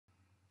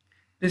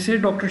This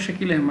is Dr.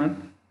 Shakil Ahmed.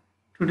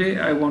 Today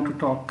I want to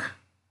talk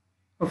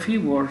a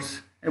few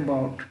words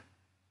about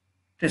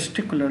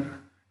testicular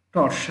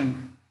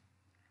torsion.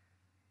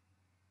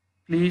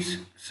 Please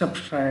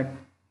subscribe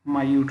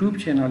my YouTube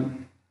channel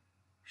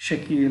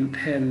Shakil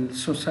Health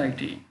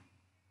Society.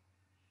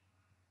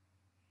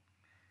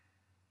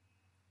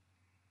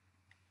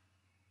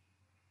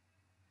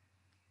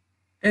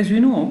 As we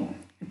know,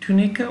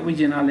 tunica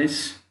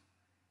vaginalis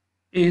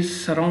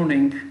is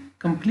surrounding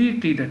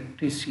completely the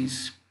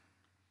testes,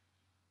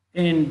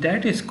 and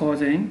that is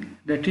causing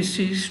the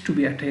testes to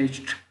be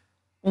attached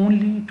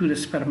only to the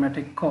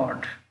spermatic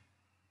cord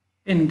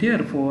and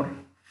therefore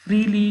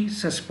freely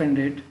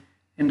suspended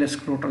in the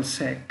scrotal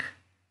sac,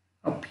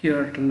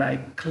 appeared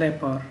like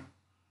clapper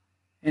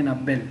in a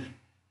bell.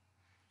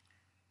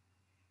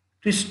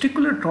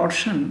 Testicular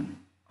torsion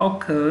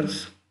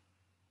occurs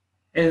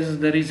as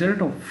the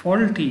result of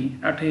faulty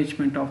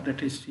attachment of the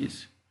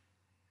testes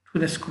to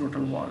the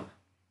scrotal wall.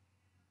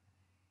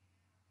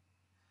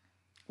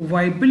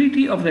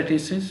 Viability of the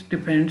testes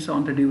depends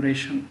on the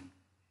duration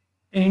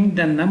and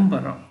the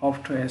number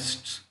of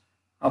twists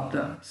of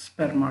the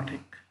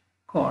spermatic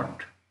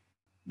cord.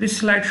 This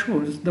slide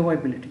shows the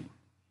viability.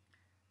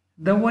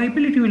 The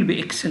viability will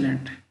be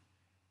excellent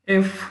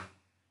if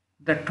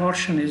the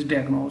torsion is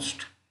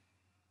diagnosed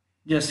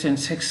just in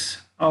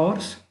 6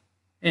 hours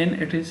and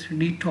it is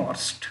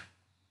detorsed.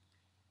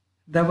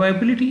 The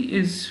viability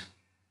is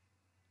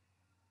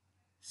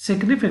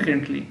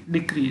significantly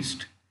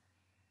decreased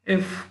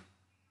if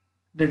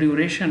the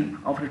duration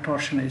of the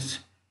torsion is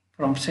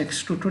from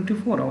 6 to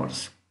 24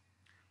 hours,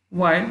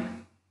 while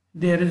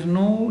there is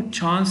no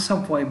chance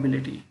of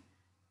viability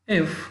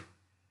if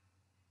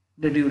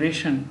the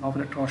duration of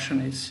the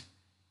torsion is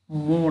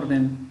more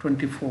than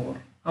 24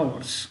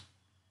 hours.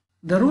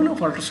 The role of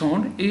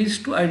ultrasound is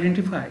to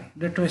identify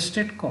the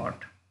twisted cord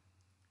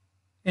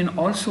and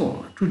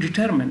also to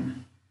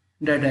determine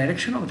the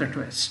direction of the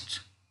twists.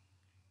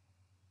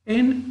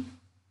 And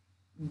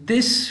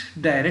this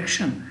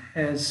direction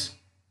has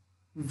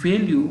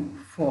value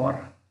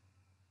for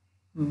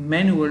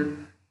manual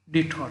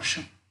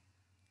detorsion.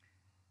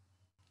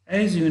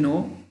 As you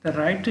know, the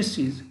right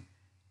testis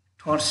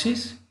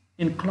torses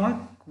in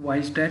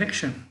clockwise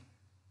direction,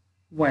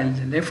 while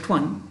the left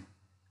one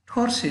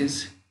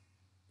torses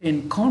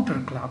in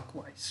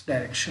counterclockwise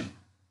direction.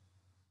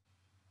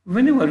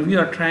 Whenever we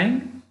are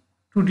trying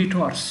to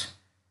detorse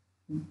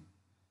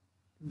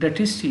the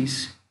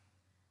testes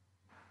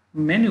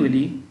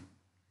manually,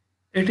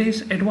 it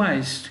is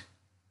advised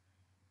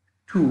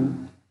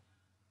to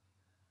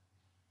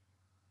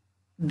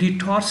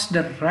detorse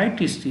the right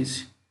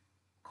testis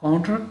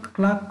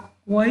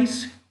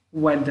counterclockwise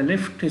while the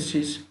left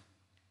testis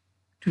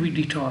to be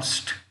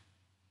detorsed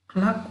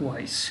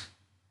clockwise,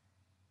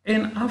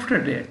 and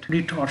after that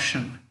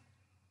detorsion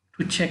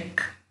to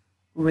check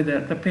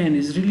whether the pain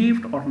is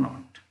relieved or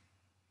not.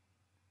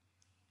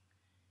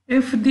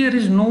 If there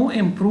is no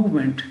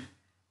improvement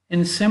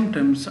in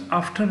symptoms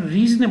after a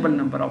reasonable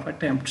number of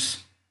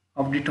attempts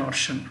of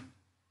detorsion,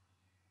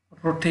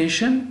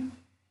 rotation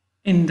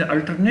in the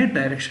alternate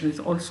direction is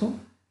also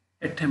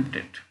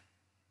attempted.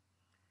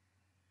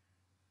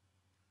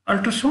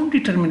 Ultrasound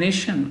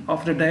determination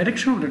of the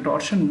direction of the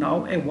torsion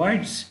now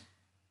avoids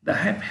the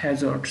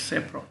haphazard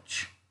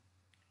approach,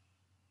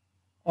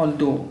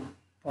 although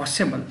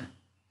possible,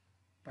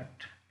 but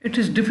it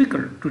is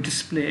difficult to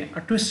display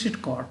a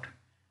twisted cord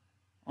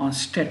on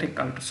static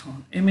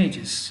ultrasound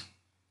images.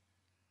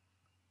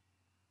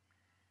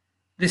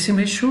 This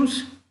image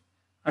shows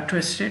a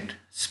twisted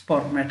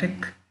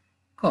spermatic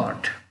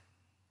cord.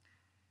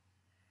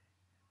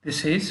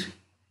 This is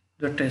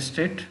the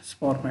twisted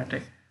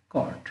spermatic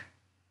cord.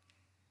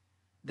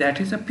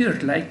 That is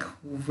appeared like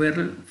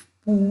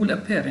whirlpool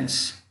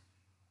appearance,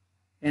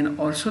 and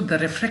also the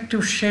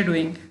refractive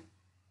shadowing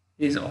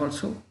is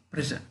also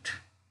present.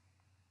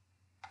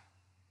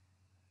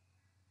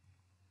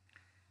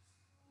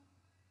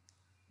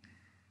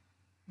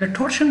 The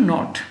torsion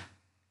knot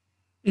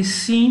is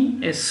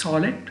seen as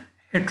solid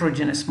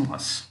heterogeneous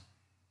mass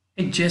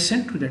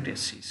adjacent to the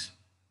testes,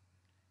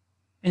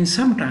 and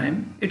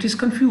sometimes it is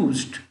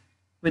confused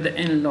with the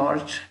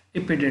enlarged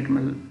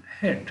epididymal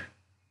head.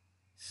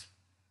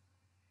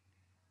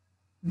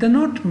 The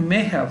knot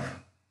may have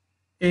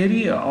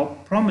area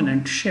of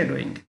prominent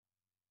shadowing.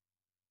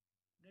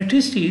 The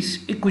testis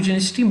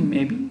echogenicity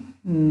may be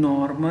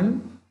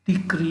normal,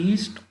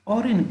 decreased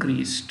or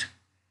increased,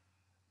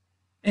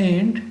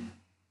 and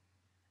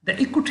the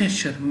echo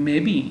texture may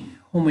be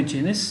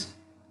homogeneous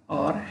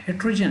or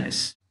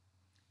heterogeneous.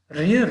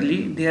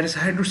 Rarely there is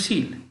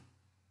hydrocele,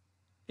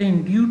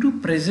 and due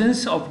to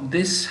presence of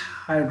this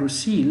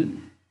hydrocele,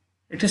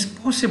 it is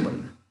possible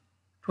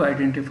to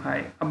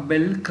identify a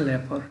bell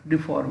clapper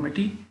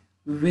deformity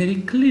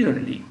very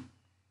clearly.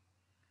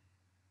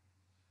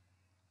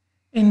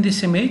 In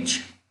this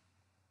image,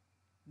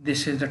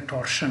 this is the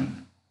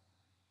torsion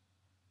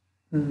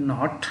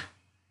knot,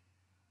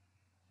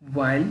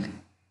 while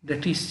the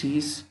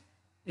testis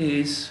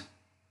is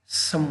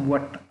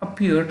somewhat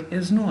appeared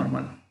as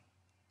normal.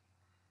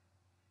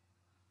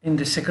 In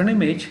the second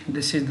image,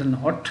 this is the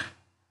knot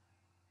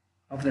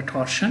of the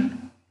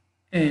torsion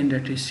and the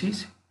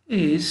testis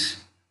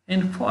is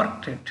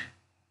infarcted.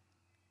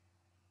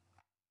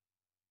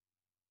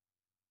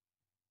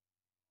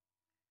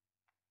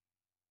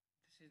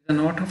 This is the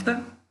knot of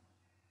the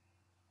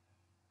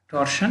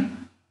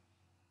torsion.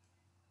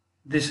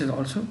 This is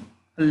also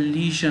a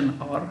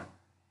lesion or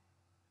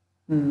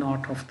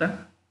knot of the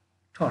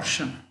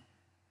torsion.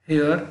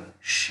 Here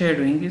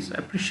shadowing is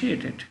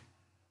appreciated.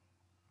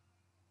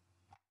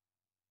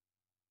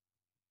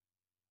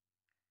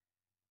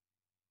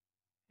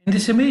 In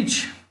this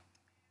image,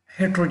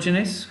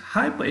 heterogeneous,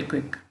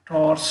 hypoechoic,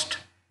 torsed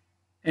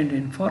and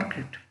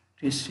infarcted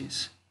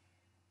testes.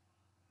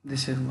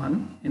 This is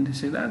one and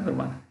this is the other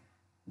one.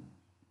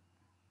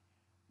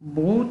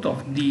 Both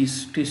of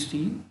these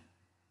testes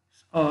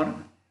are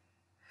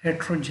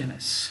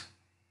heterogeneous.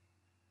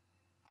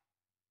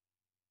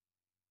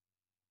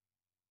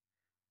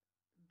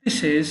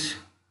 This is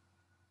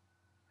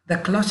the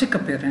classic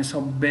appearance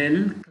of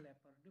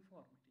bell-clapper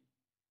deformity.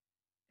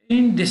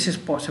 And this is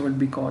possible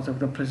because of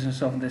the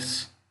presence of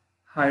this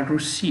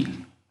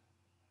hydrocele.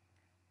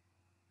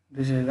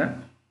 This is the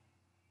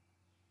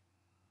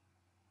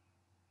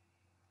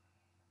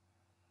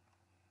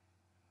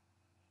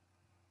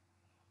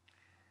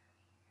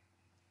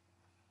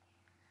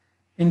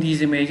in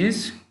these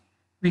images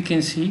we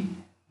can see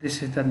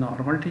this is the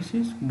normal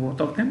testes,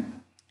 both of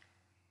them.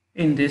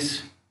 In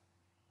this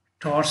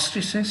torsed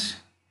testis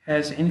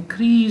has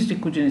increased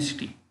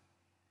echogenicity,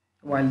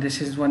 while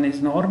this is one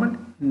is normal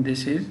and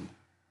this is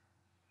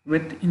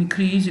with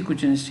increased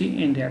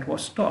echogenicity and that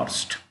was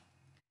torsed.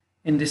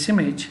 In this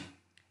image,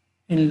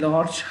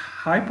 enlarged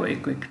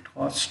hypoechoic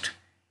torsed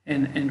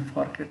and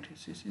infarcted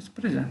testis is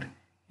present.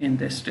 In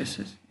this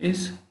testis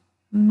is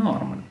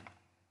normal.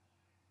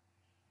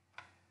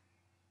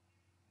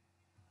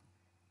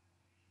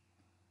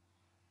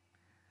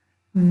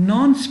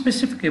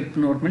 Non-specific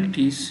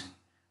abnormalities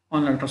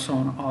on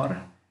ultrasound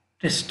are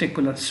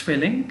testicular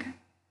swelling,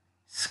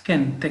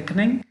 skin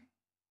thickening,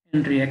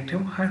 and reactive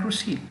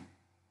hydrocele.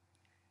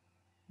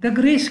 The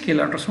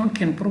grayscale ultrasound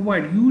can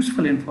provide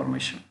useful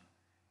information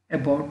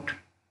about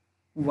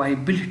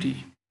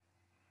viability.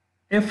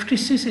 If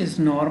testis is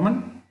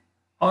normal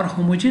or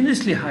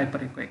homogeneously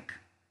hyperechoic,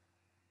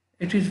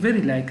 it is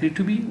very likely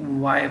to be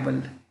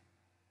viable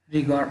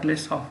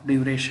regardless of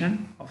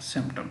duration of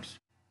symptoms.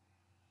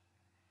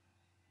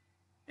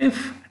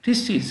 If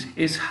testis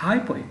is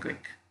hypoechoic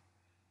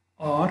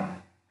or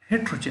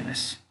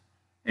heterogeneous,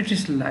 it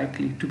is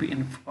likely to be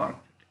infarcted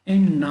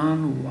and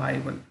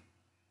non-viable.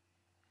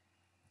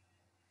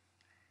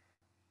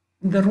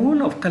 The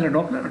role of color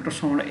Doppler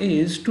ultrasound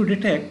is to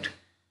detect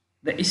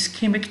the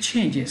ischemic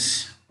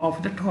changes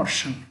of the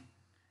torsion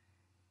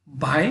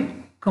by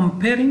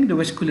comparing the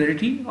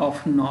vascularity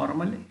of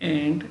normal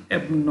and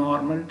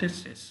abnormal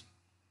testis.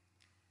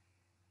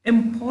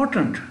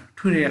 Important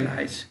to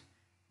realize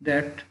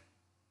that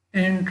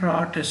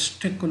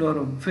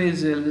intratesticular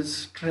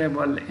vessels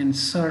travel in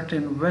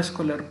certain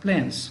vascular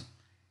planes,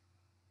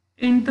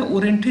 and the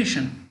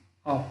orientation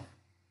of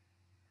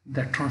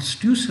the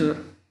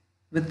transducer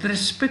with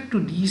respect to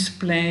these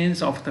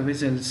planes of the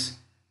vessels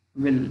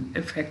will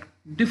affect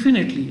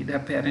definitely the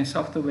appearance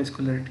of the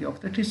vascularity of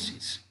the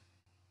testes.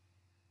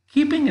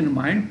 Keeping in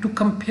mind to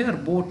compare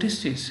both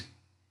testes,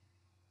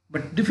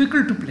 but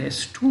difficult to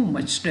place too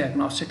much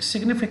diagnostic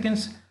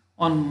significance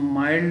on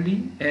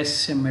mildly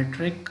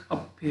asymmetric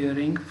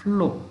appearing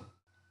flow.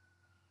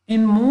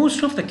 In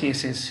most of the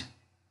cases,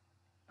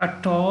 a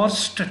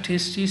torsed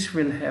testis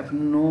will have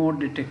no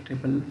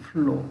detectable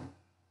flow.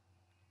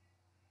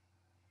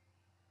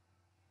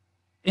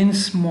 In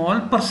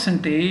small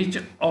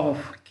percentage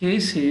of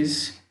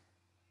cases,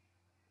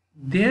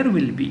 there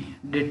will be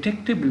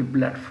detectable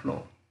blood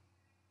flow,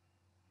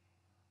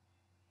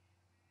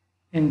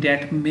 and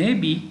that may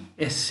be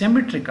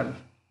asymmetrical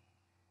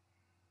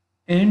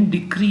and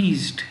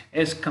decreased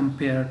as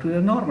compared to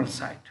the normal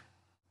site.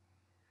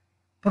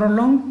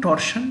 Prolonged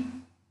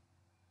torsion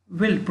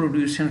will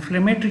produce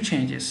inflammatory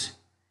changes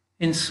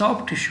in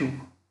soft tissue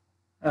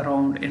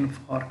around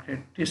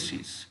infarcted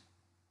testes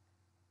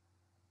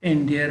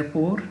and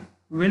therefore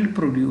will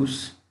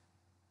produce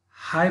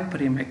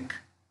hyperemic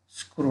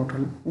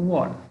scrotal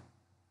wall.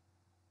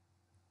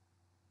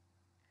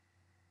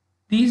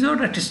 These are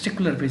the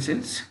testicular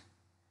vessels.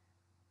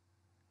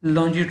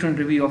 Longitudinal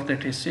review of the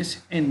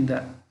testis in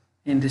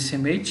this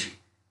image,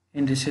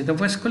 and this is the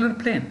vascular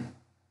plane.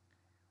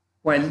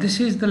 While this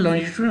is the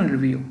longitudinal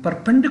review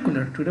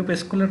perpendicular to the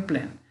vascular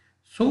plane,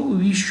 so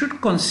we should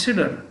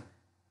consider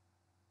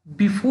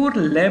before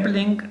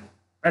labeling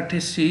a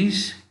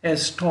testis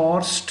as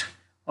torsed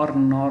or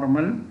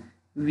normal,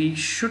 we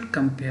should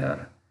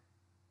compare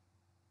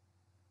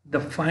the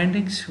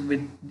findings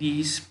with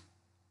these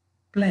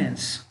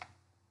planes.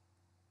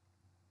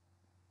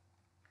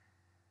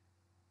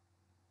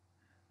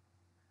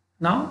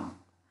 Now,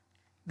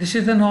 this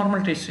is the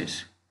normal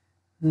testis,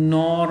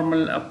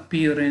 normal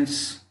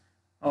appearance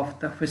of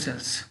the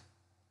vessels.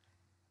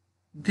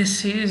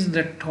 This is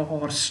the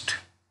torsed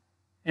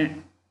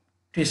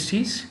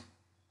testes,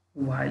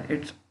 while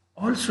it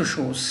also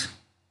shows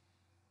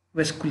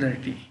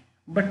vascularity.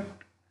 But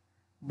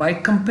by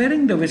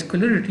comparing the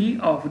vascularity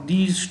of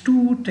these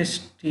two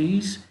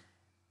testes,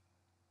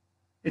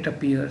 it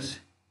appears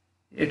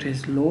it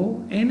is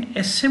low and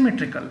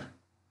asymmetrical.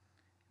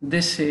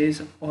 This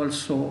is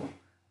also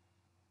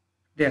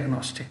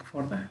diagnostic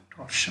for the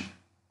torsion.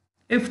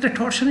 If the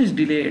torsion is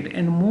delayed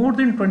and more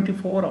than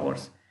 24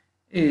 hours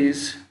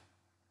is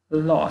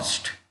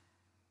lost,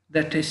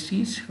 the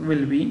testes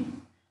will be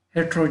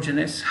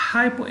heterogeneous,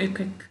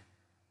 hypoechoic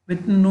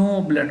with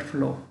no blood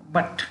flow,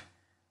 but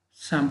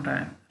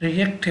sometimes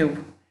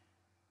reactive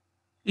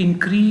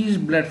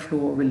increased blood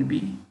flow will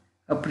be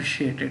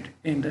appreciated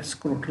in the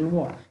scrotal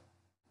wall.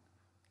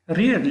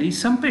 Rarely,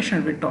 some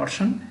patient with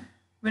torsion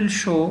will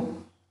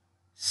show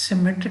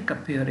symmetric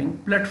appearing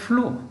blood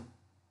flow.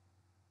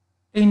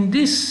 In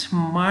this,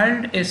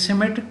 mild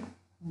asymmetric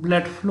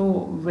blood flow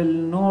will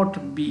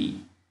not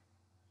be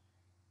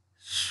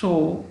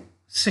so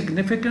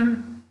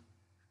significant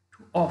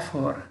to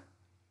offer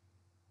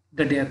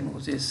the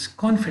diagnosis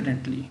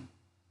confidently.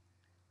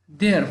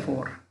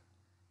 Therefore,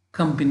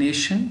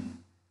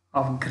 combination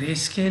of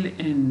grayscale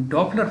and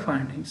Doppler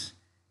findings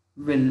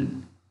will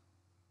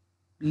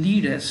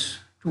lead us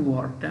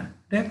toward the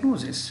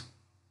diagnosis.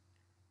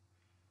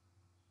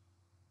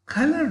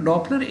 Color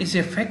Doppler is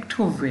an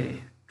effective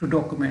way to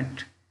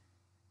document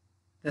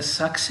the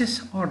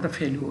success or the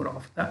failure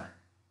of the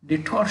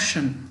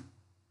detorsion.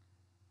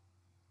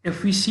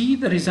 If we see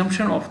the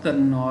resumption of the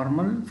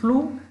normal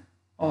flow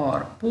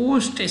or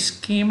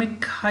post-ischemic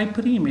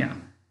hyperemia,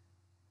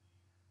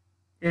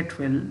 it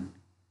will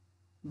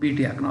be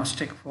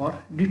diagnostic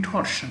for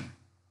detorsion.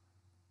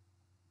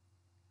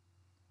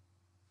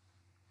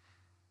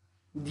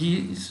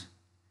 These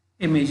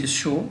images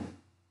show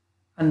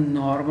a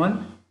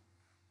normal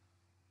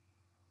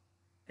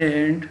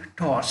and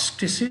torsed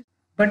testis,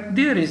 but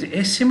there is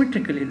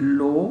asymmetrically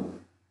low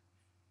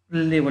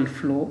level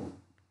flow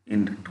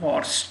in the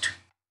torsed testes.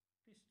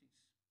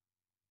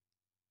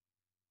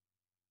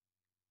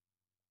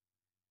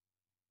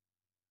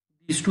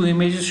 These two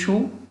images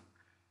show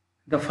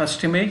the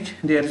first image,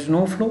 there is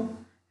no flow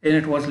and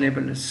it was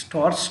labeled as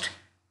torsed.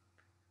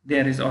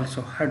 There is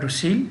also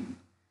hydrocele.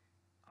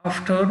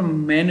 After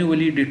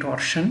manually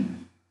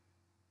detorsion,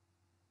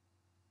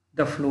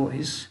 the flow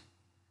is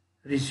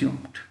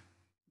resumed.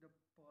 The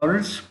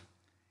pearls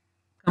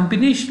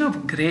combination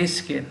of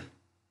grayscale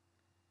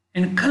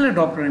and color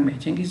Doppler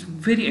imaging is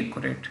very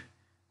accurate.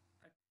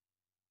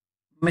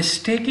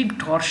 Mistaking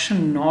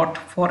torsion knot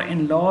for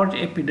enlarged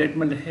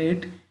epidermal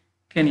head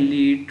can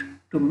lead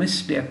to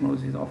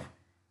misdiagnosis of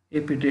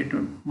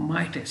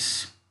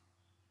epidermitis.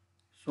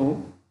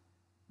 So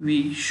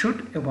we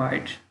should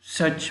avoid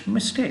such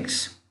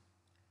mistakes.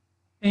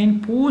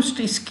 In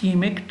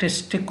post-ischemic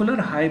testicular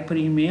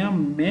hyperemia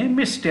may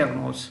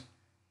misdiagnose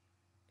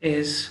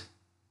as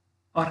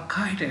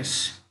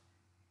architis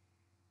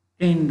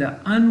in the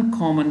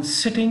uncommon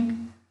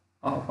setting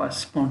of a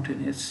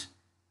spontaneous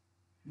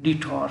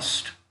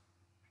detorsed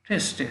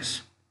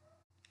testis.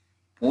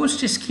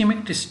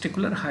 Post-ischemic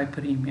testicular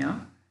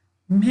hyperemia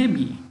may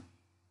be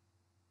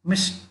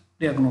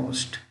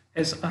misdiagnosed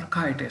as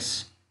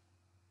architis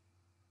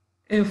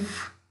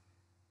if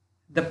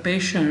the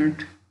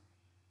patient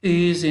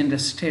is in the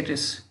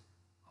status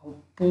of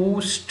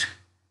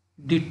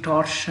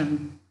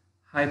post-detorsion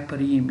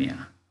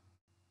hyperemia.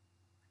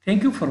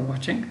 Thank you for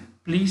watching.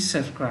 Please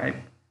subscribe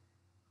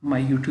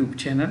my YouTube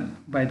channel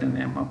by the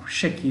name of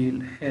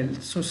Shakil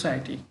Health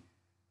Society.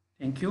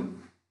 Thank you.